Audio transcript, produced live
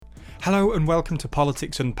Hello and welcome to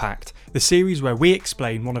Politics Unpacked, the series where we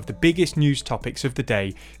explain one of the biggest news topics of the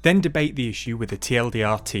day, then debate the issue with the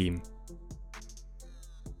TLDR team.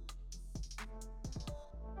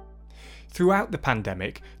 Throughout the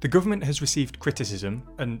pandemic, the government has received criticism,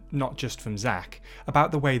 and not just from Zach,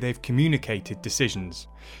 about the way they've communicated decisions.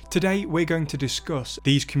 Today we're going to discuss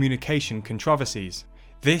these communication controversies.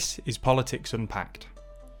 This is Politics Unpacked.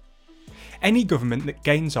 Any government that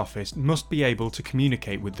gains office must be able to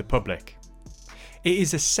communicate with the public. It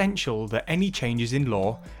is essential that any changes in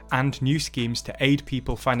law and new schemes to aid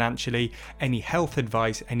people financially, any health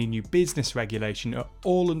advice, any new business regulation are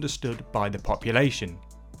all understood by the population.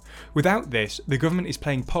 Without this, the government is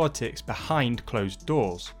playing politics behind closed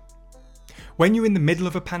doors. When you're in the middle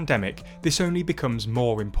of a pandemic, this only becomes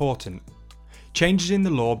more important. Changes in the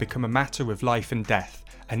law become a matter of life and death,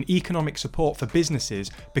 and economic support for businesses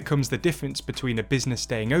becomes the difference between a business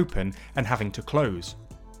staying open and having to close.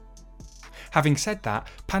 Having said that,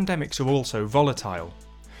 pandemics are also volatile.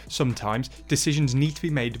 Sometimes decisions need to be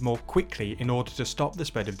made more quickly in order to stop the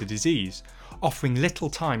spread of the disease, offering little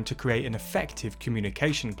time to create an effective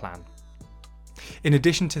communication plan. In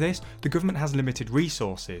addition to this, the government has limited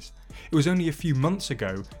resources. It was only a few months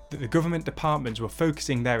ago that the government departments were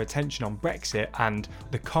focusing their attention on Brexit and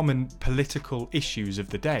the common political issues of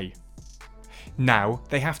the day. Now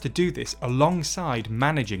they have to do this alongside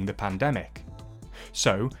managing the pandemic.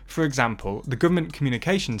 So, for example, the Government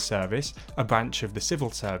Communications Service, a branch of the civil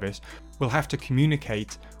service, will have to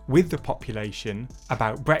communicate with the population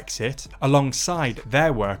about Brexit alongside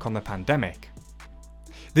their work on the pandemic.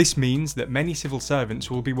 This means that many civil servants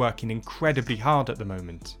will be working incredibly hard at the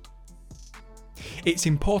moment. It's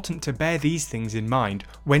important to bear these things in mind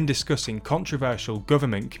when discussing controversial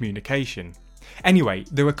government communication. Anyway,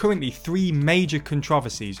 there are currently three major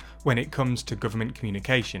controversies when it comes to government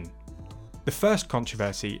communication. The first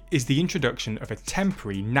controversy is the introduction of a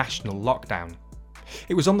temporary national lockdown.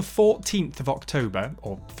 It was on the 14th of October,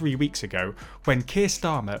 or 3 weeks ago, when Keir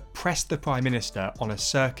Starmer pressed the Prime Minister on a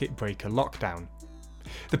circuit breaker lockdown.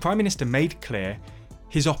 The Prime Minister made clear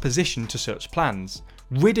his opposition to such plans,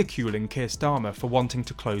 ridiculing Keir Starmer for wanting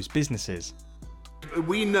to close businesses.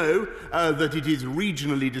 We know that it is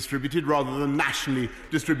regionally distributed rather than nationally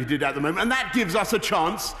distributed at the moment, and that gives us a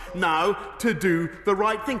chance now to do the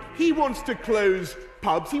right thing. He wants to close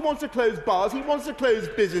pubs, he wants to close bars, he wants to close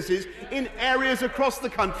businesses in areas across the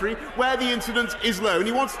country where the incidence is low, and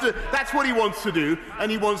that's what he wants to do,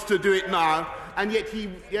 and he wants to do it now. And yet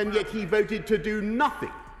he voted to do nothing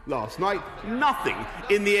last night, nothing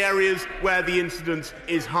in the areas where the incidence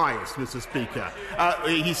is highest, Mr. Speaker.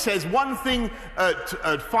 He says one thing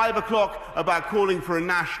at 5 o'clock about calling for a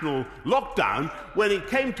national lockdown. When it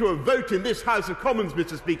came to a vote in this House of Commons,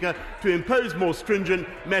 Mr. Speaker, to impose more stringent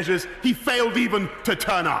measures, he failed even to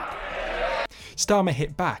turn up. Starmer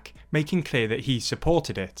hit back, making clear that he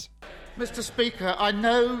supported it. Mr. Speaker, I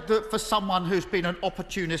know that for someone who's been an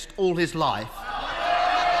opportunist all his life,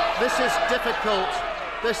 this is difficult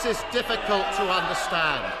to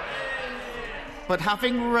understand. But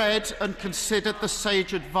having read and considered the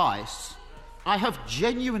sage advice, I have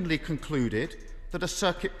genuinely concluded that a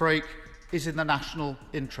circuit break is in the national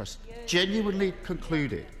interest. Genuinely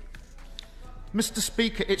concluded. Mr.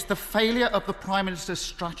 Speaker, it's the failure of the Prime Minister's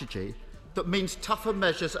strategy that means tougher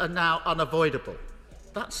measures are now unavoidable.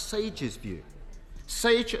 That's Sage's view.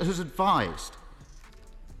 Sage has advised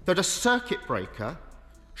that a circuit breaker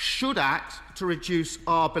should act to reduce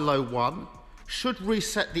R below 1, should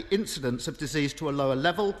reset the incidence of disease to a lower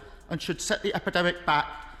level, and should set the epidemic back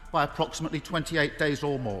by approximately 28 days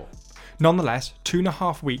or more. Nonetheless,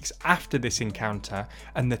 2.5 weeks after this encounter,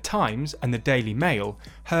 and The Times and the Daily Mail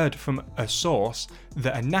heard from a source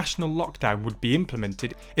that a national lockdown would be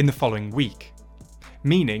implemented in the following week,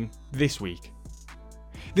 meaning this week.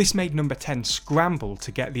 This made Number 10 scramble to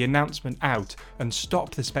get the announcement out and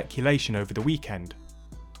stop the speculation over the weekend.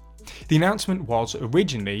 The announcement was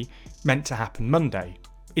originally meant to happen Monday.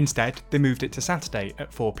 Instead, they moved it to Saturday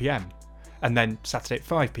at 4 p.m, and then Saturday at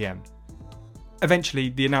 5 p.m. Eventually,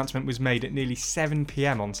 the announcement was made at nearly 7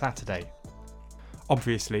 p.m. on Saturday.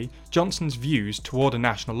 Obviously, Johnson's views toward a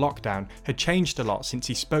national lockdown had changed a lot since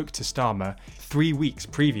he spoke to Starmer 3 weeks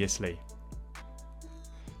previously.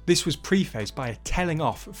 This was prefaced by a telling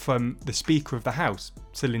off from the Speaker of the House,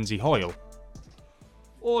 Sir Lindsay Hoyle.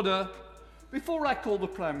 Order. Before I call the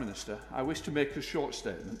Prime Minister, I wish to make a short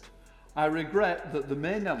statement. I regret that the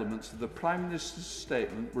main elements of the Prime Minister's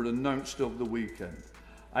statement were announced over the weekend.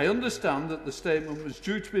 I understand that the statement was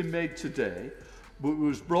due to be made today, but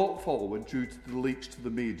was brought forward due to the leaks to the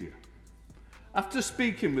media. After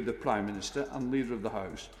speaking with the Prime Minister and Leader of the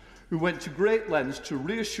House, who went to great lengths to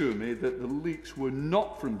reassure me that the leaks were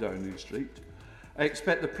not from Downing Street. I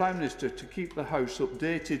expect the Prime Minister to keep the House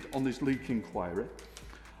updated on this leak inquiry.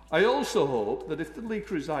 I also hope that if the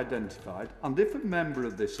leaker is identified, and if a member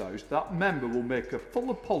of this House, that member will make a full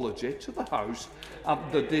apology to the House of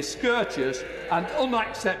the discourteous and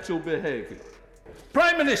unacceptable behaviour.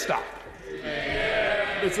 Prime Minister!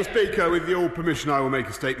 Mr. Speaker, with your permission, I will make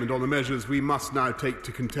a statement on the measures we must now take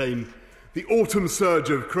to contain the autumn surge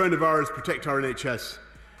of coronavirus, protect our NHS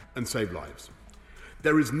and save lives.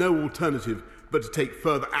 There is no alternative but to take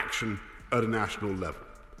further action at a national level.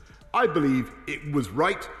 I believe it was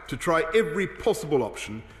right to try every possible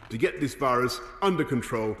option to get this virus under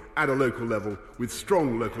control at a local level with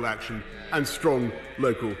strong local action and strong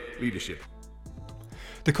local leadership.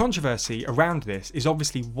 The controversy around this is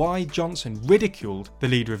obviously why Johnson ridiculed the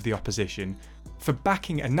leader of the opposition for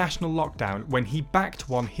backing a national lockdown when he backed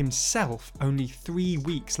one himself only 3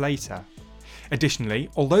 weeks later. Additionally,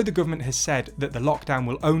 although the government has said that the lockdown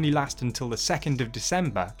will only last until the 2nd of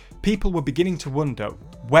December, people were beginning to wonder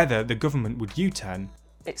whether the government would U-turn.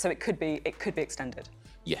 So it could be extended?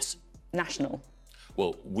 Yes. National?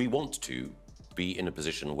 Well, we want to be in a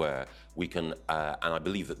position where we can, and I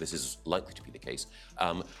believe that this is likely to be the case,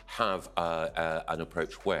 have an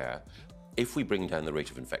approach where if we bring down the rate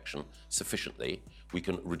of infection sufficiently, we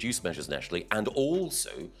can reduce measures nationally and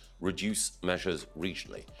also reduce measures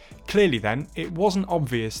regionally. Clearly then, it wasn't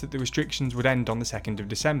obvious that the restrictions would end on the 2nd of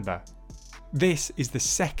December. This is the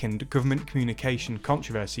second government communication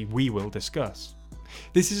controversy we will discuss.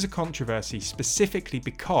 This is a controversy specifically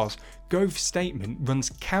because Gove's statement runs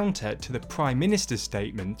counter to the Prime Minister's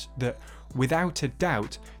statement that, without a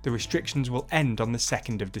doubt, the restrictions will end on the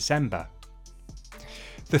 2nd of December.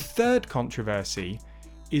 The third controversy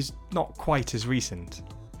is not quite as recent.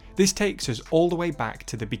 This takes us all the way back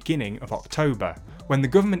to the beginning of October, when the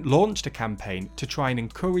government launched a campaign to try and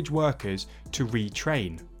encourage workers to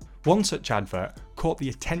retrain. One such advert caught the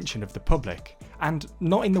attention of the public, and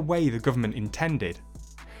not in the way the government intended.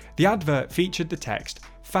 The advert featured the text,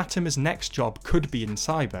 "Fatima's next job could be in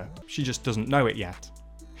cyber, she just doesn't know it yet."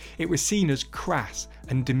 It was seen as crass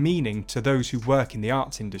and demeaning to those who work in the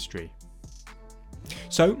arts industry.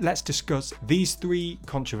 So let's discuss these three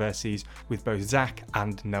controversies with both Zach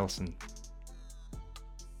and Nelson.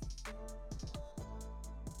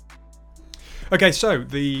 Okay, so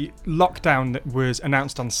the lockdown that was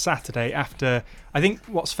announced on Saturday after, I think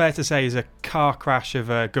what's fair to say is a car crash of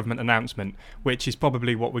a government announcement, which is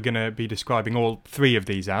probably what we're going to be describing all three of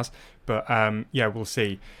these as, but yeah, we'll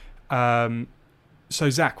see. So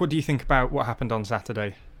Zach, what do you think about what happened on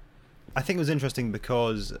Saturday? I think it was interesting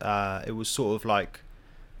because it was sort of like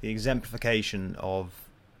the exemplification of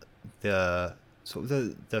the sort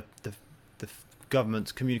of the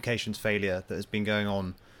government's communications failure that has been going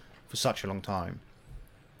on for such a long time.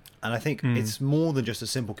 And I think it's more than just a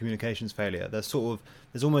simple communications failure. There's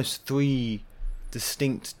almost three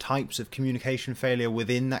distinct types of communication failure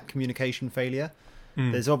within that communication failure.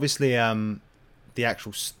 There's obviously the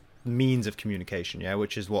actual means of communication,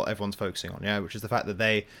 which is what everyone's focusing on, which is the fact that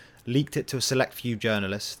they leaked it to a select few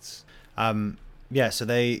journalists. So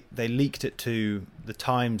they leaked it to the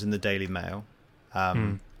Times and the Daily Mail,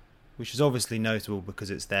 which is obviously notable because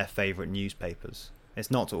it's their favourite newspapers. It's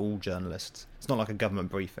not to all journalists. It's not like a government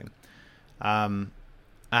briefing. And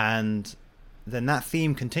then that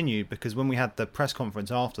theme continued because when we had the press conference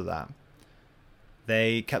after that,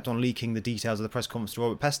 they kept on leaking the details of the press conference to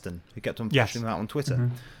Robert Peston, who kept on pushing them out on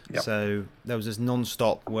Twitter. Yep. So there was this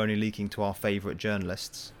non-stop, we're only leaking to our favourite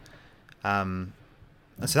journalists. And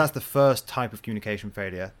so that's the first type of communication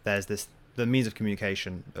failure. There's the means of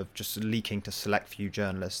communication of just leaking to select few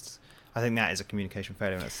journalists. I think that is a communication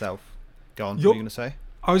failure in itself. Go on, what are you going to say?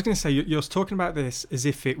 I was going to say, you're talking about this as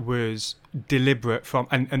if it was deliberate from...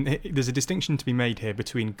 And there's a distinction to be made here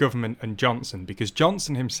between government and Johnson, because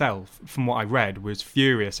Johnson himself, from what I read, was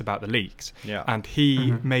furious about the leaks. Yeah. And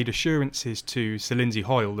he made assurances to Sir Lindsay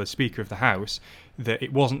Hoyle, the Speaker of the House, that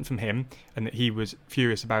it wasn't from him and that he was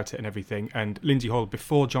furious about it and everything. And Lindsay Hoyle,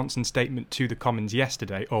 before Johnson's statement to the Commons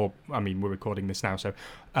yesterday, we're recording this now, so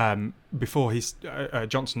before his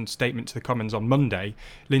Johnson's statement to the Commons on Monday,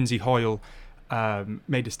 Lindsay Hoyle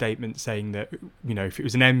made a statement saying that, if it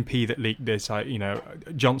was an MP that leaked this,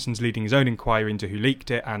 Johnson's leading his own inquiry into who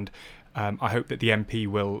leaked it, and I hope that the MP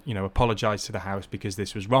will, apologise to the House because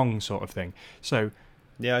this was wrong, sort of thing. So,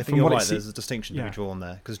 yeah, I think you're right. There's a distinction to be drawn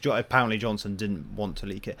there because apparently Johnson didn't want to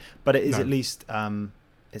leak it, but it is at least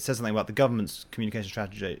it says something about the government's communication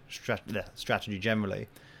strategy generally,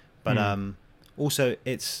 but also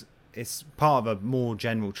it's part of a more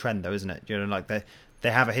general trend, though, isn't it? Like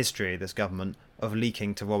they have a history, this government, of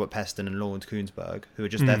leaking to Robert Peston and Lawrence Koonsberg, who are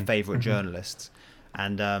just their favourite journalists.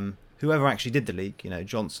 And whoever actually did the leak,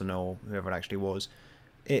 Johnson or whoever it actually was,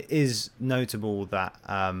 it is notable that,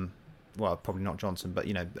 well, probably not Johnson, but,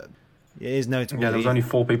 it is notable. Yeah, there was only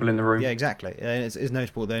 4 people in the room. Yeah, exactly. It's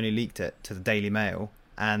notable they only leaked it to the Daily Mail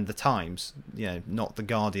and the Times, not the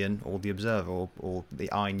Guardian or the Observer or the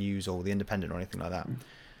iNews or the Independent or anything like that.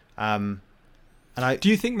 Do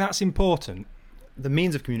you think that's important? The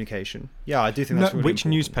means of communication, yeah, I do think that's really which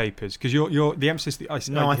important. Newspapers? Because you're the emphasis that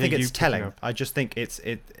I think it's telling. I just think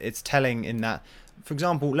it's telling in that, for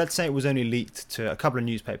example, let's say it was only leaked to a couple of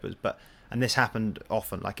newspapers, and this happened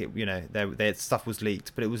often, like their stuff was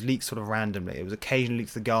leaked, but it was leaked sort of randomly. It was occasionally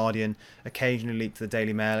leaked to the Guardian, occasionally leaked to the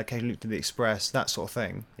Daily Mail, occasionally leaked to the Express, that sort of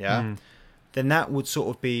thing. Yeah. Then that would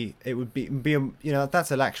sort of be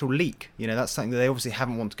that's an actual leak. That's something that they obviously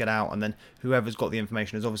haven't wanted to get out, and then whoever's got the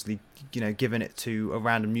information has obviously given it to a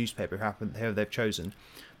random newspaper, whoever they've chosen.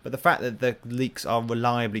 But the fact that the leaks are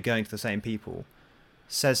reliably going to the same people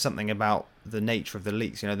says something about the nature of the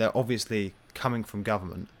leaks. They're obviously coming from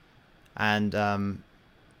government, and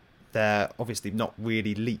they're obviously not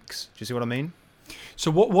really leaks. Do you see what I mean?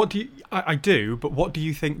 So what do you? I do, but what do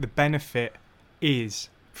you think the benefit is?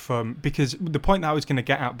 Because the point that I was going to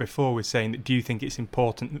get at before was saying that do you think it's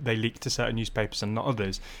important that they leak to certain newspapers and not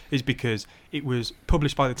others, is because it was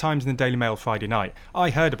published by the Times and the Daily Mail Friday night. I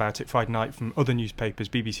heard about it Friday night from other newspapers,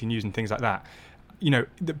 BBC News and things like that.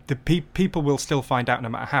 People will still find out no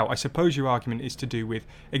matter how. I suppose your argument is to do with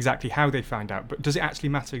exactly how they find out, but does it actually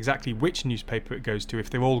matter exactly which newspaper it goes to if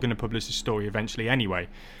they're all going to publish a story eventually anyway?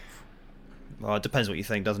 Well, it depends what you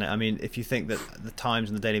think, doesn't it? I mean, if you think that the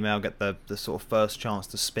Times and the Daily Mail get the sort of first chance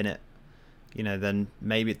to spin it, then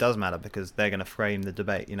maybe it does matter because they're going to frame the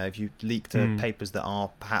debate. If you leak to papers that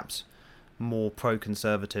are perhaps more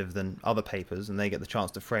pro-conservative than other papers and they get the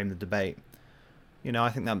chance to frame the debate, I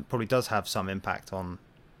think that probably does have some impact on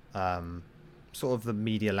sort of the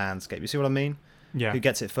media landscape. You see what I mean? Yeah. Who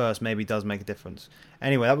gets it first maybe does make a difference.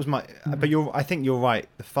 Anyway, that was my... But I think you're right.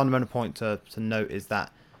 The fundamental point to note is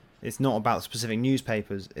that it's not about specific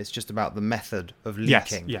newspapers, it's just about the method of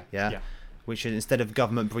leaking. Yes, yeah. Which is instead of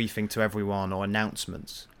government briefing to everyone or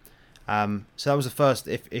announcements. So that was the first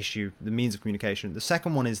issue, the means of communication. The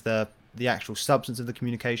second one is the actual substance of the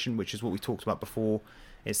communication, which is what we talked about before.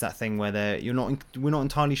 It's that thing where we're not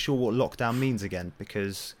entirely sure what lockdown means again,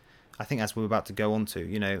 because I think as we're about to go on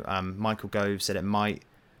to, Michael Gove said it might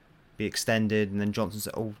be extended, and then Johnson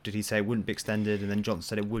said, did he say it wouldn't be extended? And then Johnson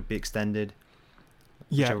said it would be extended.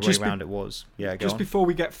 Yeah, whichever way around it was. Yeah, just before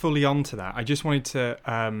we get fully onto that, I just wanted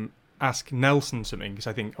to ask Nelson something, because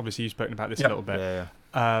I think obviously you've spoken about this a little bit.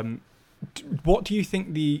 Yeah. What do you think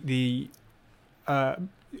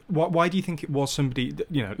why do you think it was somebody,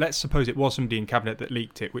 let's suppose it was somebody in Cabinet that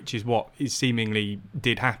leaked it, which is what seemingly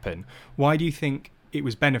did happen. Why do you think it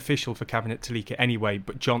was beneficial for Cabinet to leak it anyway,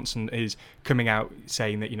 but Johnson is coming out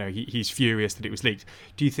saying that, he's furious that it was leaked?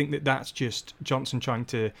 Do you think that that's just Johnson trying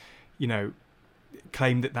to,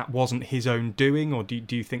 claim that wasn't his own doing, or do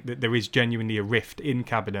you think that there is genuinely a rift in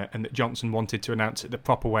Cabinet and that Johnson wanted to announce it the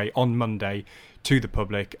proper way on Monday to the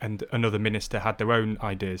public and another minister had their own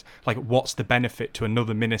ideas? Like, what's the benefit to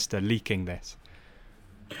another minister leaking this?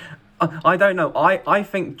 I don't know. I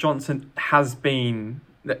think Johnson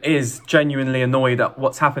is genuinely annoyed at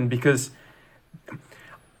what's happened, because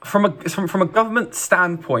from a government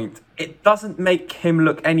standpoint, it doesn't make him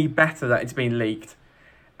look any better that it's been leaked.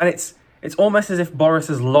 And it's almost as if Boris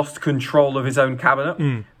has lost control of his own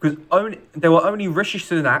cabinet, because there were only Rishi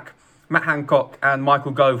Sunak, Matt Hancock and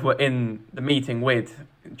Michael Gove were in the meeting with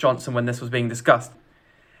Johnson when this was being discussed.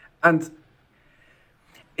 And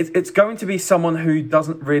it's going to be someone who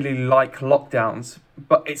doesn't really like lockdowns,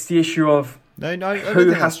 but it's the issue of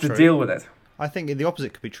who has to deal with it. I think the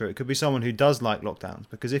opposite could be true. It could be someone who does like lockdowns,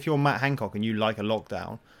 because if you're Matt Hancock and you like a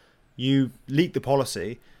lockdown, you leak the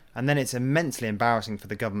policy, and then it's immensely embarrassing for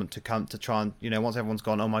the government to come to try and, once everyone's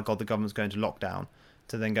gone, oh my God, the government's going to lockdown,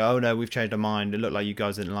 to then go, oh no, we've changed our mind. It looked like you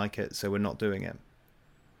guys didn't like it, so we're not doing it.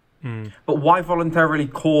 But why voluntarily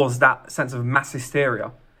cause that sense of mass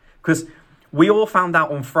hysteria? Because we all found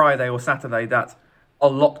out on Friday or Saturday that a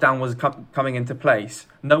lockdown was coming into place.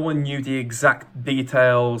 No one knew the exact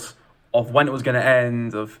details of when it was going to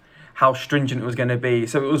end, of how stringent it was going to be.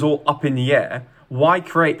 So it was all up in the air. Why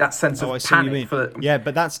create that sense of panic for? Yeah,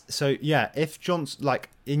 but that's so. Yeah, if Johnson, like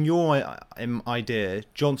in your idea,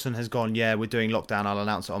 Johnson has gone, yeah, we're doing lockdown, I'll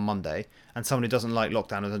announce it on Monday, and someone who doesn't like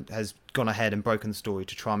lockdown has gone ahead and broken the story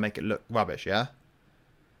to try and make it look rubbish. Yeah.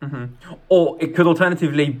 Or it could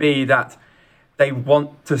alternatively be that they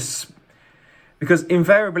want to, because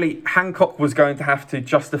invariably Hancock was going to have to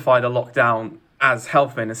justify the lockdown as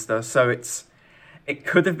health minister, so it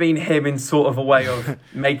could have been him in sort of a way of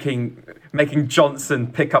making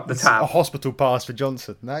Johnson pick up the A tab. hospital pass for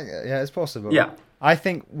Johnson. Yeah, it's possible. Yeah. I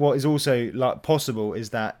think what is also like possible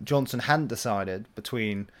is that Johnson hadn't decided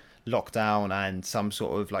between lockdown and some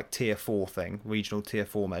sort of like tier 4 thing, regional tier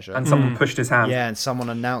 4 measure. And someone pushed his hand. Yeah, and someone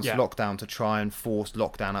announced Yeah. lockdown to try and force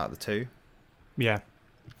lockdown out of the two. Yeah.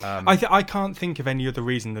 I can't think of any other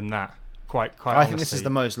reason than that. Quite I think this honestly. is the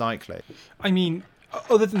most likely. I mean,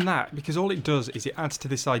 other than that, because all it does is it adds to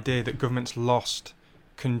this idea that government's lost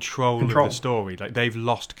control. Of the story. Like they've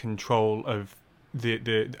lost control of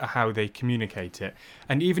the how they communicate it.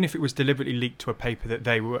 And even if it was deliberately leaked to a paper that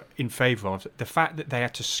they were in favour of, the fact that they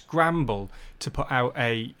had to scramble to put out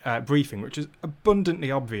a briefing, which is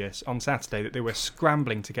abundantly obvious on Saturday that they were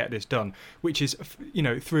scrambling to get this done, which is,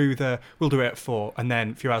 through we'll do it at 4, and then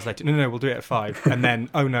a few hours later, no, we'll do it at 5, and then,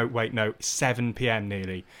 7 p.m.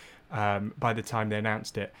 nearly, by the time they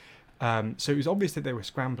announced it. So it was obvious that they were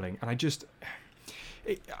scrambling, and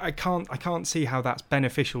I can't see how that's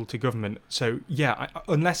beneficial to government. So yeah,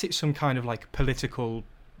 unless it's some kind of like political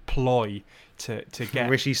ploy to get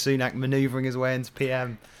Rishi Sunak manoeuvring his way into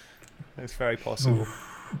PM. It's very possible.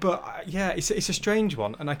 But yeah, it's a strange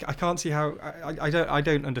one, and I can't see how I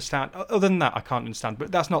don't understand. Other than that, I can't understand.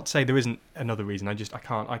 But that's not to say there isn't another reason. I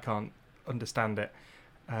can't understand it.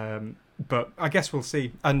 But I guess we'll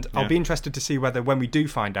see, and I'll be interested to see whether when we do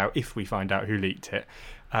find out, if we find out who leaked it,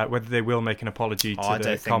 whether they will make an apology to the Commons. I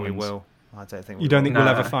don't think we will. I don't think we You don't will. think we'll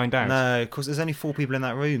ever find out? No, because there's only 4 people in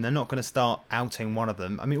that room. They're not going to start outing one of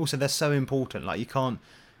them. I mean, also they're so important. Like you can't,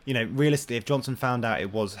 realistically, if Johnson found out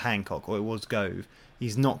it was Hancock or it was Gove,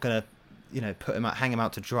 he's not going to, hang him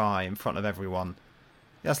out to dry in front of everyone.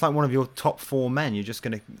 That's like one of your top 4 men. You're just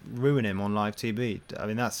going to ruin him on live TV. I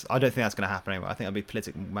mean, I don't think that's going to happen anyway. I think that'd be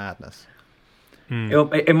political madness.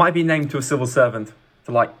 It might be named to a civil servant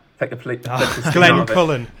to take the political sting Glenn out of it.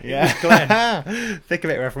 Cullen. Yeah, Glenn. Think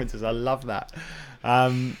of it references. I love that.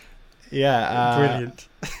 Brilliant.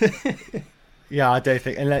 Yeah, I don't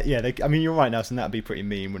think. I mean, you're right, Nelson. That'd be pretty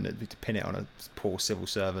mean, wouldn't it, be to pin it on a poor civil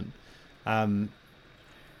servant?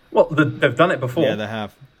 Well, they've done it before. Yeah, they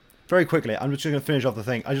have. Very quickly, I'm just going to finish off the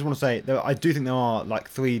thing. I just want to say that I do think there are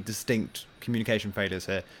 3 distinct communication failures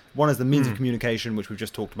here. One is the means of communication, which we've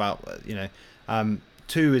just talked about.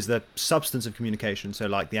 2 is the substance of communication, so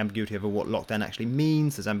the ambiguity over what lockdown actually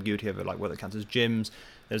means. There's ambiguity over whether it counts as gyms.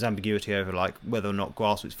 There's ambiguity over whether or not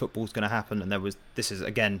grassroots football is going to happen. And this is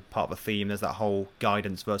again part of a theme. There's that whole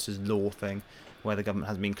guidance versus law thing, where the government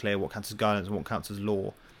hasn't been clear what counts as guidance and what counts as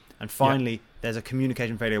law. And finally, there's a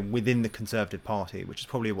communication failure within the Conservative Party, which is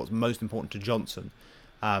probably what's most important to Johnson,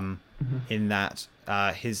 in that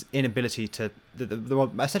his inability to...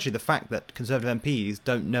 essentially the fact that Conservative MPs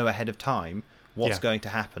don't know ahead of time what's going to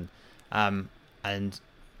happen. And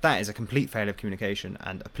that is a complete failure of communication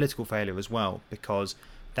and a political failure as well, because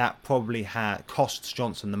that probably costs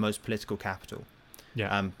Johnson the most political capital.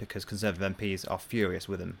 Yeah. Because Conservative MPs are furious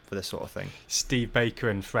with him for this sort of thing. Steve Baker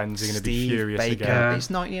and friends are going to be furious Baker, again. It's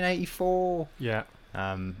 1984. Yeah.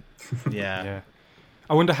 Yeah.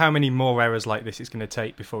 I wonder how many more errors like this it's going to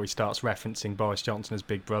take before he starts referencing Boris Johnson as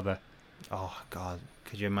Big Brother. Oh, God.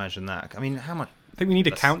 Could you imagine that? I mean, how much... I think we need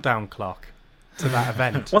a countdown clock to that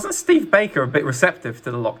event. Wasn't Steve Baker a bit receptive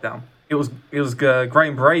to the lockdown? It was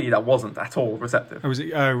Graham Brady that wasn't at all receptive. Oh, was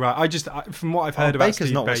it? Oh, right. From what I've heard about Baker's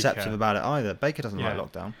Steve not Baker, receptive about it either. Baker doesn't like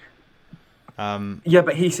lockdown. Yeah,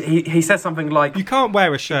 but he says something like... You can't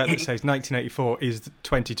wear a shirt that says 1984 is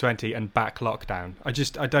 2020 and back lockdown. I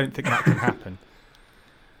don't think that can happen.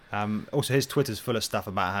 Also, his Twitter's full of stuff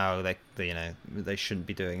about how they shouldn't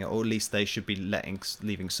be doing it, or at least they should be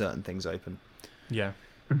leaving certain things open. Yeah.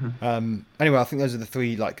 Anyway, I think those are the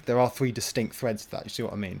 3. There are 3 distinct threads to that. You see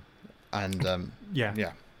what I mean? And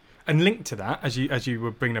yeah. And linked to that, as you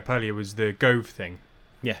were bringing up earlier, was the Gove thing.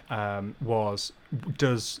 Yeah.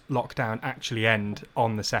 Does lockdown actually end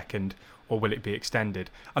on the 2nd, or will it be extended?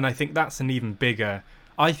 And I think that's an even bigger...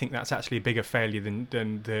 I think that's actually a bigger failure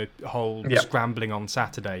than the whole scrambling on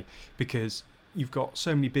Saturday, because you've got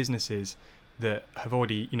so many businesses that have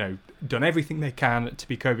already, done everything they can to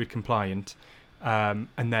be COVID compliant, and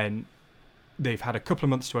then they've had a couple of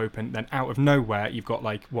months to open. Then out of nowhere, you've got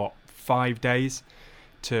 5 days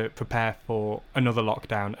to prepare for another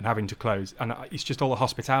lockdown and having to close. And it's just all the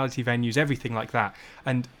hospitality venues, everything like that.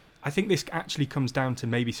 And I think this actually comes down to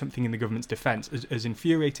maybe something in the government's defence, as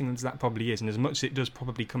infuriating as that probably is, and as much as it does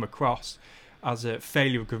probably come across as a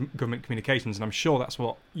failure of government communications, and I'm sure that's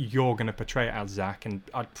what you're going to portray it as, Zach, and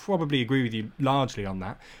I'd probably agree with you largely on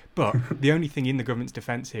that. But the only thing in the government's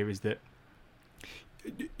defence here is that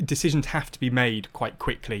decisions have to be made quite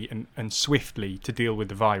quickly and swiftly to deal with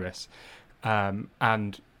the virus.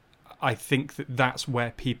 And I think that's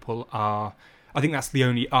where people are. I think that's the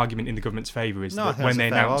only argument in the government's favour is that when they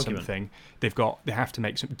announce something, they have to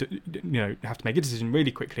make have to make a decision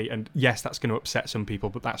really quickly. And yes, that's going to upset some people,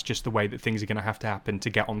 but that's just the way that things are going to have to happen to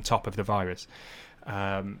get on top of the virus.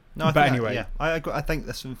 I think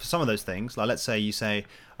that's for some of those things. Like, let's say you say,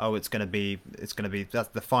 "Oh, it's going to be that's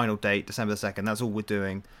the final date, December 2nd. That's all we're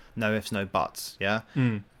doing. No ifs, no buts." Yeah.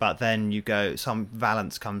 But then you go, some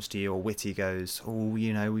Valance comes to you, or Whitty goes, "Oh,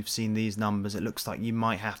 we've seen these numbers. It looks like you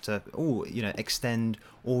might have to, extend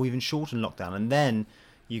or even shorten lockdown." And then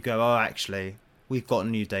you go, "Oh, actually, we've got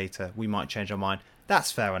new data. We might change our mind."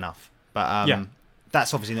 That's fair enough. But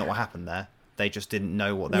that's obviously not what happened there. They just didn't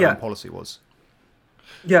know what their own policy was.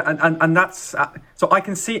 Yeah, and that's so I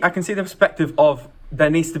can see the perspective of there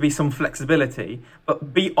needs to be some flexibility,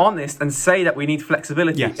 but be honest and say that we need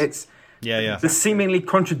flexibility. Yes. It's the seemingly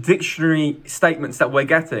contradictory statements that we're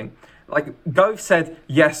getting. Like, Gove said,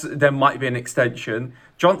 yes, there might be an extension.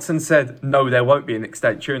 Johnson said, no, there won't be an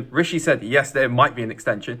extension. Rishi said, yes, there might be an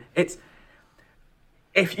extension. It's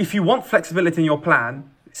if you want flexibility in your plan,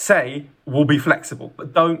 say we'll be flexible,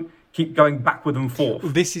 but don't keep going backward and forth.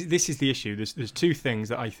 This is the issue. There's two things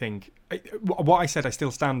that I think. What I said, I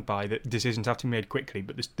still stand by, that decisions have to be made quickly.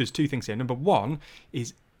 But there's two things here. Number one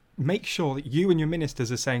is make sure that you and your ministers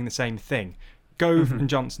are saying the same thing. Gove and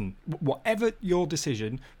Johnson, whatever your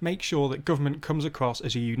decision, make sure that government comes across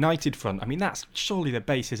as a united front. I mean, that's surely the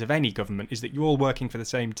basis of any government, is that you're all working for the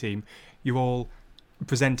same team, you're all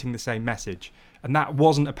presenting the same message. And that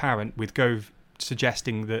wasn't apparent with Gove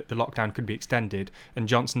suggesting that the lockdown could be extended and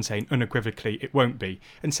Johnson saying unequivocally it won't be.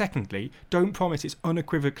 And secondly, don't promise it's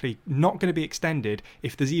unequivocally not going to be extended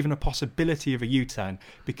if there's even a possibility of a U-turn,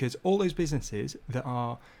 because all those businesses that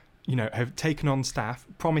are, have taken on staff,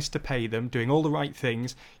 promised to pay them, doing all the right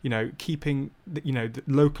things, keeping the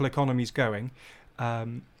local economies going,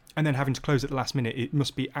 and then having to close at the last minute, it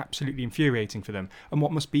must be absolutely infuriating for them. And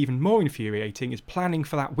what must be even more infuriating is planning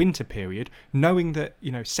for that winter period, knowing that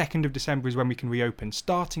 2nd of December is when we can reopen,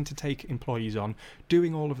 starting to take employees on,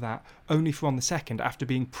 doing all of that, only for on the 2nd, after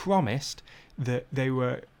being promised that they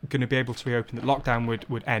were going to be able to reopen, that lockdown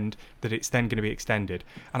would end, that it's then going to be extended.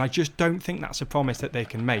 And I just don't think that's a promise that they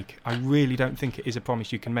can make. I really don't think it is a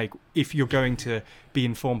promise you can make if you're going to be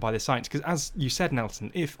informed by the science. Because as you said,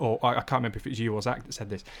 Nelson, I can't remember if it was you or Zach that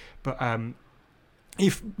said this, but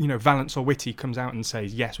if Valance or Whitty comes out and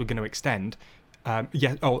says, yes, we're going to extend,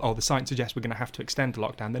 the science suggests we're going to have to extend the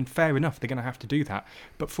lockdown, then fair enough, they're going to have to do that.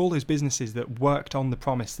 But for all those businesses that worked on the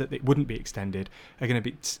promise that it wouldn't be extended are going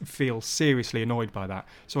to feel seriously annoyed by that.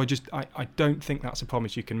 So I don't think that's a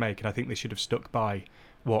promise you can make, and I think they should have stuck by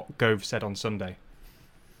what Gove said on Sunday.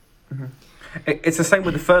 It's the same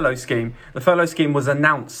with the furlough scheme. The furlough scheme was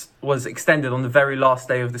extended on the very last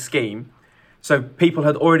day of the scheme, so people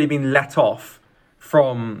had already been let off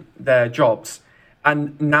from their jobs.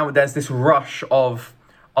 And now there's this rush of,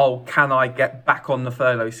 can I get back on the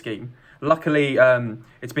furlough scheme? Luckily,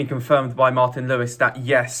 it's been confirmed by Martin Lewis that,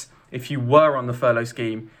 yes, if you were on the furlough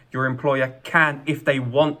scheme, your employer can, if they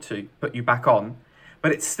want to, put you back on.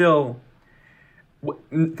 But it's still...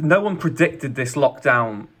 No one predicted this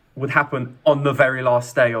lockdown would happen on the very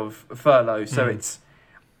last day of furlough. So it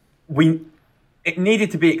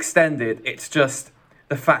needed to be extended. It's just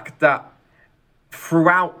the fact that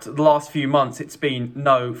throughout the last few months, it's been,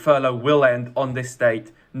 no, furlough will end on this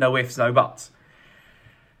date, no ifs, no buts.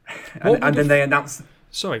 And then they announced...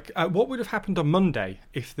 Sorry, what would have happened on Monday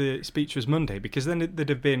if the speech was Monday? Because then there'd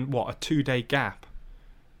have been, a 2-day gap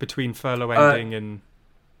between furlough ending and...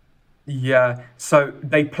 Yeah, so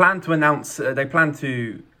they plan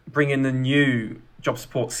to bring in the new job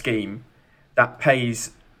support scheme that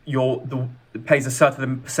pays a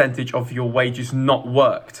certain percentage of your wages not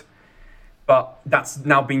worked. But that's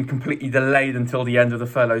now been completely delayed until the end of the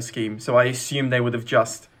furlough scheme. So I assume they would have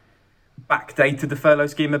just backdated the furlough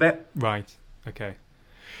scheme a bit. Right. Okay.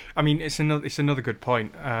 I mean, it's another good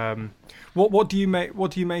point. What do you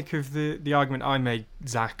make of the argument I made,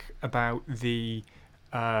 Zach, about the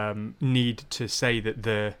need to say that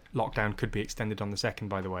the lockdown could be extended on the 2nd?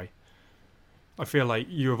 By the way, I feel like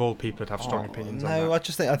you of all people would have strong opinions on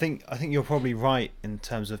that. No, I think you're probably right in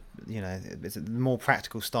terms of, it's the more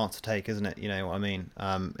practical stance to take, isn't it? You know what I mean?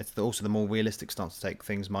 It's also the more realistic stance to take.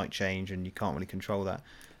 Things might change and you can't really control that.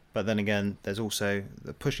 But then again, there's also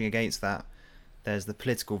the pushing against that. There's the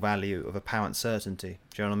political value of apparent certainty.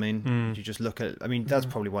 Do you know what I mean? You just look at, that's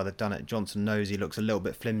probably why they've done it. Johnson knows he looks a little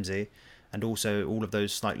bit flimsy. And also all of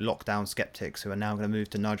those lockdown skeptics who are now going to move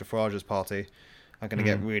to Nigel Farage's party, are going to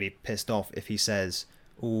get really pissed off if he says,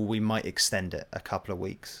 "Oh, we might extend it a couple of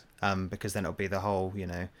weeks," because then it'll be the whole,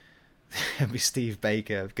 it'll be Steve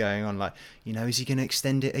Baker going on like, is he going to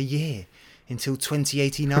extend it a year until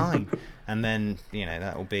 2089? And then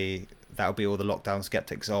that'll be all the lockdown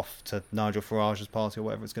skeptics off to Nigel Farage's party or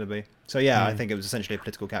whatever it's going to be. So yeah, I think it was essentially a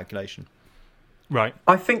political calculation. Right.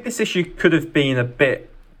 I think this issue could have been a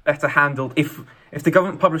bit better handled if the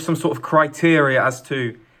government published some sort of criteria as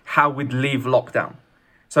to how we'd leave lockdown.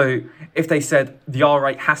 So if they said the R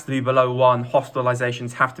rate has to be below 1,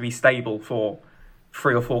 hospitalizations have to be stable for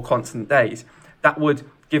 3 or 4 constant days, that would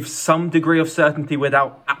give some degree of certainty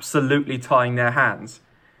without absolutely tying their hands.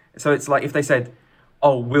 So it's like if they said,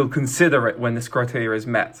 "Oh, we'll consider it when this criteria is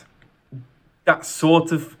met," that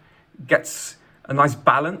sort of gets a nice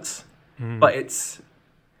balance.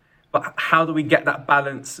 But how do we get that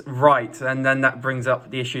balance right? And then that brings up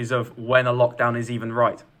the issues of when a lockdown is even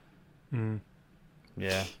right.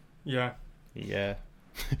 Yeah.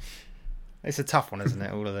 It's a tough one, isn't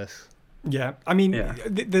it, all of this? Yeah, I mean,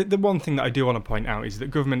 the one thing that I do want to point out is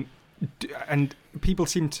that government and people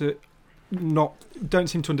don't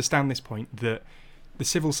seem to understand this point, that the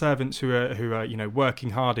civil servants who are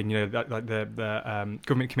working hard in like the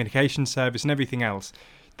government communications service and everything else,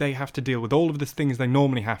 they have to deal with all of the things they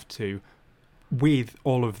normally have to, with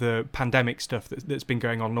all of the pandemic stuff that's been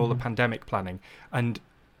going on and all the pandemic planning. And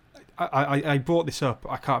I brought this up,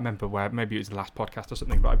 I can't remember where, maybe it was the last podcast or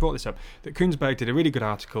something, but I brought this up, that Koonsberg did a really good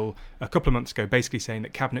article a couple of months ago basically saying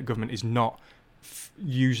that cabinet government is not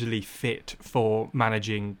usually fit for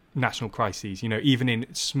managing national crises, even in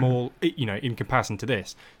small, in comparison to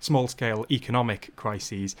this, small scale economic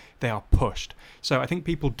crises, they are pushed. So I think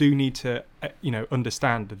people do need to,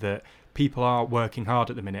 understand that people are working hard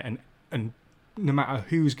at the minute, and no matter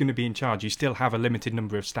who's going to be in charge, you still have a limited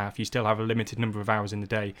number of staff, you still have a limited number of hours in the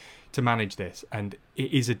day to manage this, and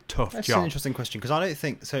it is a tough job. That's an interesting question, because I don't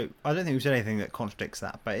think we've said anything that contradicts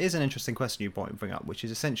that, but it is an interesting question you bring up, which is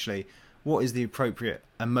essentially, what is the appropriate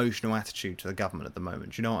emotional attitude to the government at the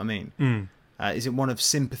moment? Do you know what I mean? Is it one of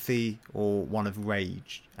sympathy or one of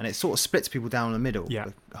rage? And it sort of splits people down in the middle. Yeah.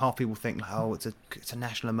 Half people think, it's a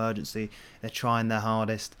national emergency, they're trying their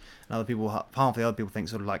hardest. And half the other people think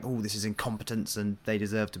sort of like, this is incompetence and they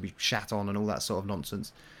deserve to be shat on and all that sort of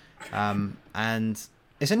nonsense. And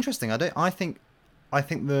it's interesting. I don't know what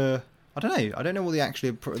the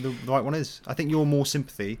right one is. I think you're more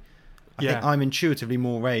sympathy. I think I'm intuitively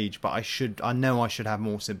more rage, but I know I should have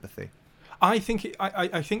more sympathy. I think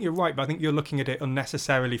you're right, but I think you're looking at it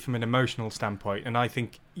unnecessarily from an emotional standpoint, and I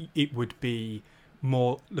think it would be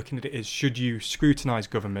more looking at it as, should you scrutinise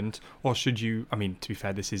government, or should you, I mean, to be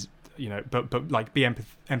fair, this is, but like be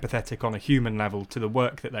empathetic on a human level to the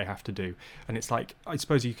work that they have to do. And it's like, I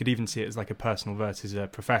suppose you could even see it as like a personal versus a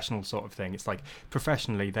professional sort of thing. It's like,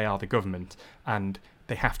 professionally, they are the government, and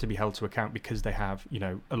they have to be held to account because they have,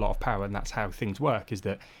 a lot of power, and that's how things work, is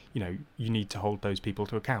that, you need to hold those people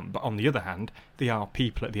to account. But on the other hand, they are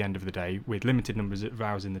people at the end of the day with limited numbers of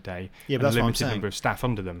hours in the day and a limited number of staff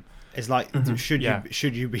under them. It's like, should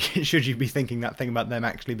you be thinking that thing about them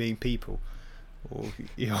actually being people? Or,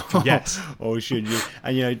 yes. Or should you?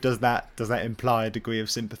 And, does that imply a degree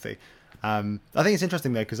of sympathy? I think it's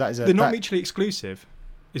interesting, though, because they're not mutually exclusive,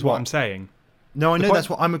 is what I'm saying. No, I know that's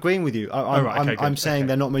what I'm agreeing with you. I'm saying okay.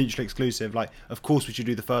 They're not mutually exclusive. Like, of course, we should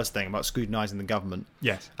do the first thing about scrutinising the government.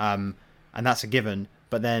 Yes. And that's a given.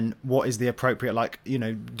 But then, what is the appropriate? Like,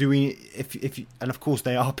 do we? If and of course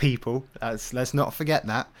they are people. Let's not forget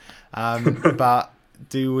that. But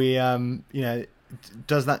do we?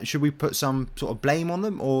 Should we put some sort of blame on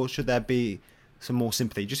them, or should there be some more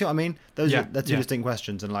sympathy? Do you see what I mean? They're two distinct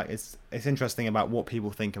questions, and like it's interesting about what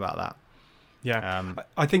people think about that. Yeah,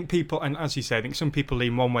 I think people, and as you say, I think some people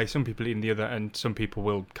lean one way, some people lean the other, and some people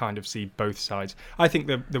will kind of see both sides. I think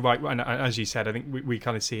the right one, and as you said, I think we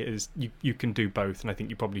kind of see it as you can do both, and I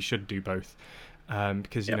think you probably should do both,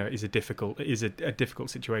 because it is a difficult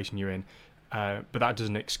situation you're in, but that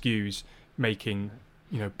doesn't excuse making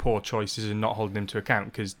poor choices and not holding them to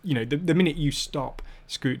account, because the minute you stop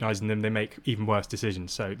scrutinising them, they make even worse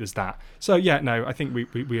decisions. So there's that. So I think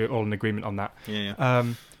we are all in agreement on that.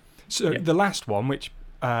 The last one, which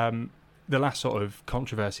the last sort of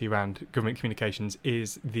controversy around government communications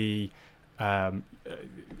is the advert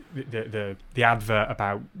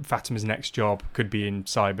about Fatima's next job could be in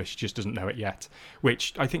cyber. She just doesn't know it yet,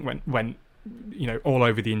 which I think went all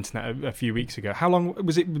over the internet a few weeks ago. How long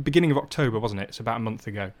was it? Beginning of October, wasn't it? It's about a month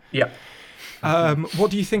ago. Yeah.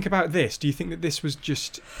 What do you think about this? Do you think that this was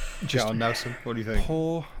just Nelson? What do you think?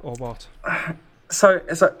 Poor or what? So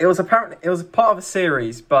it was part of a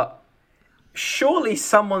series, but surely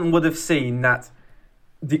someone would have seen that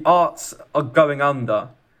the arts are going under.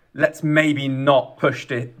 Let's maybe not push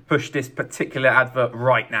this particular advert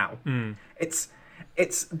right now. It's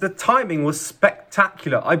the timing was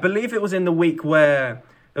spectacular. I believe it was in the week where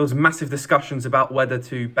there was massive discussions about whether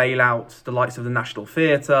to bail out the likes of the National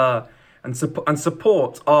Theatre and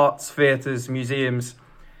support arts, theatres, museums.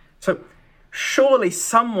 So surely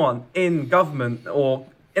someone in government or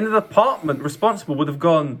in the department responsible would have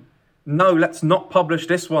gone, no, let's not publish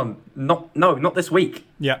this one. Not this week.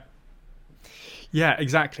 Yeah,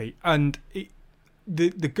 exactly. And the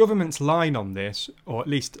government's line on this, or at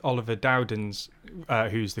least Oliver Dowden's,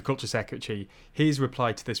 who's the Culture Secretary, his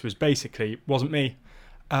reply to this was basically, wasn't me.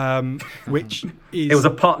 Which is... It was a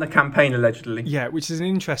partner campaign, allegedly. Yeah, which is an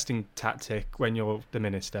interesting tactic when you're the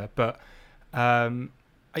minister. But, I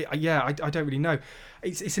don't really know.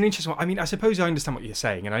 It's an interesting one. I mean, I suppose I understand what you're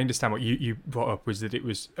saying, and I understand what you brought up was that it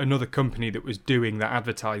was another company that was doing that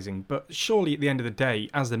advertising. But surely at the end of the day,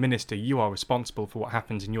 as the minister, you are responsible for what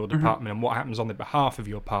happens in your department and what happens on the behalf of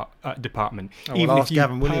your department. Even if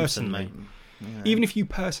Gavin Williamson, mate. Yeah. Even if you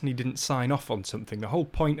personally didn't sign off on something, the whole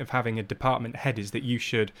point of having a department head is that you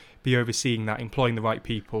should be overseeing that, employing the right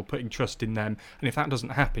people, putting trust in them. And if that doesn't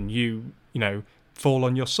happen, you fall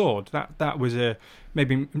on your sword. That was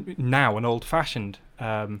maybe now an old-fashioned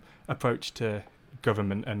approach to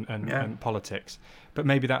government and politics, but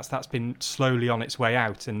maybe that's been slowly on its way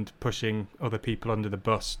out, and pushing other people under the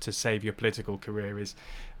bus to save your political career is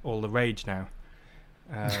all the rage now.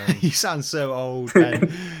 You sound so old,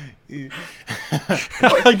 Ben.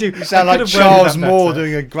 I do. You sound like Charles Moore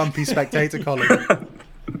doing a Grumpy Spectator column.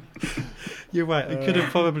 You're right. I could have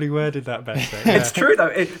probably worded that better. Yeah. It's true though.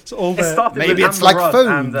 It started maybe with it's Amber like Rudd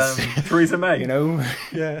phones, and Theresa May.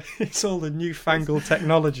 Yeah, it's all the newfangled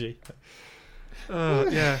technology.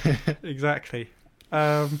 Yeah, exactly.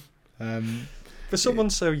 For someone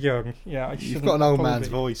so young, you've got an old man's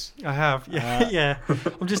voice. I have. Yeah.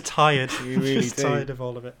 I'm just tired. You really do. Tired of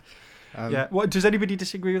all of it. What does anybody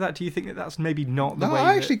disagree with that? Do you think that that's maybe not the way?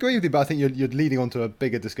 I actually agree with you, but I think you're leading on to a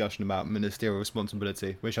bigger discussion about ministerial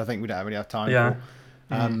responsibility, which I think we don't really have time for.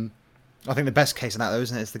 I think the best case of that, though,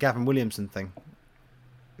 isn't it? It's the Gavin Williamson thing.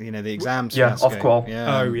 The exams. Ofqual.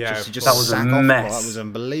 Yeah. Oh yeah. That was a mess. That was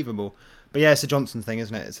unbelievable. But yeah, it's a Johnson thing,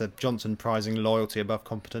 isn't it? It's a Johnson prizing loyalty above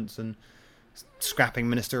competence and scrapping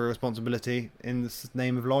ministerial responsibility in the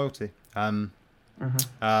name of loyalty. But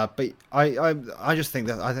I just think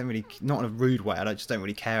that I don't really, not in a rude way, I just don't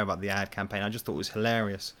really care about the ad campaign. I just thought it was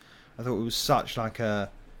hilarious. I thought it was the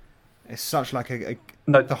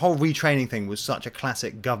whole retraining thing was such a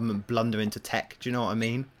classic government blunder into tech. Do you know what I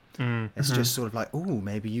mean? It's just sort of like,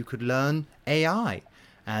 maybe you could learn AI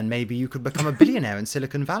and maybe you could become a billionaire in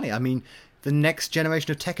Silicon Valley. I mean, the next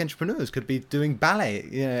generation of tech entrepreneurs could be doing ballet.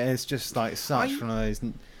 It's just like such one of those.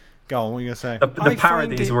 Go on, what are you going to say? The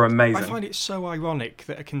parodies were amazing. I find it so ironic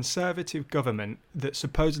that a conservative government that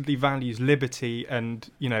supposedly values liberty and,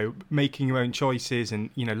 making your own choices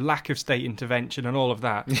and, lack of state intervention and all of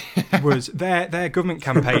that, was their government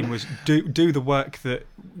campaign was do the work that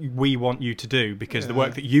we want you to do because the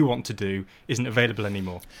work that you want to do isn't available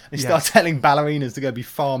anymore. They start telling ballerinas to go be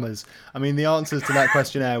farmers. I mean, the answers to that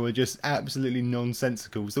questionnaire were just absolutely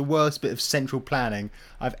nonsensical. It was the worst bit of central planning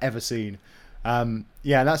I've ever seen.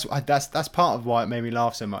 That's part of why it made me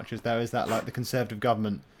laugh so much. Is there is that like the Conservative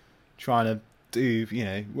government trying to do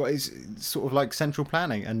what is sort of like central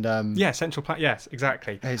planning and central plan. Yes,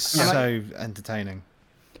 exactly. It's so entertaining.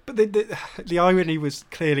 But the irony was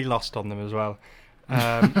clearly lost on them as well.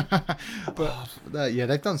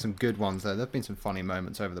 They've done some good ones though. There've been some funny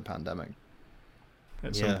moments over the pandemic.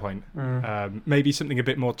 At some point. Maybe something a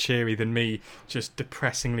bit more cheery than me just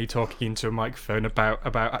depressingly talking into a microphone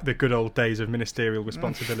about the good old days of ministerial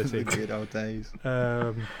responsibility. The good old days.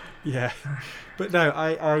 But no,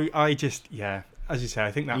 I just, as you say,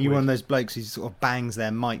 I think that one of those blokes who sort of bangs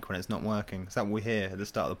their mic when it's not working. Is that what we hear at the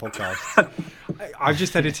start of the podcast? I've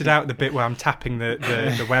just edited out the bit where I'm tapping the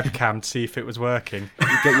webcam to see if it was working.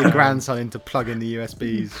 You get your grandson in to plug in the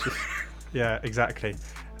USBs. Yeah, exactly.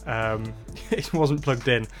 It wasn't plugged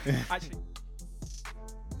in.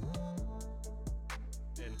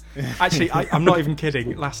 Actually, I'm not even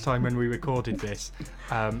kidding. Last time when we recorded this,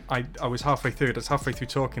 I was halfway through it. I was halfway through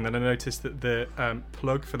talking, then I noticed that the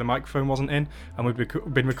plug for the microphone wasn't in, and we'd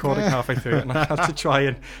been recording halfway through it, and I had to try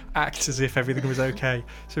and act as if everything was okay.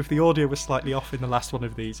 So if the audio was slightly off in the last one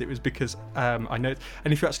of these, it was because I know.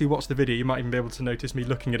 And if you actually watch the video, you might even be able to notice me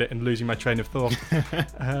looking at it and losing my train of thought.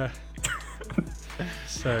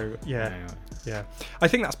 So yeah. I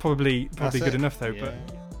think that's probably good enough though. Yeah. But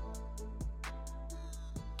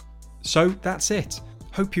so that's it.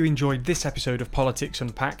 Hope you enjoyed this episode of Politics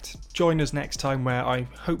Unpacked. Join us next time where I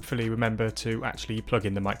hopefully remember to actually plug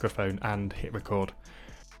in the microphone and hit record.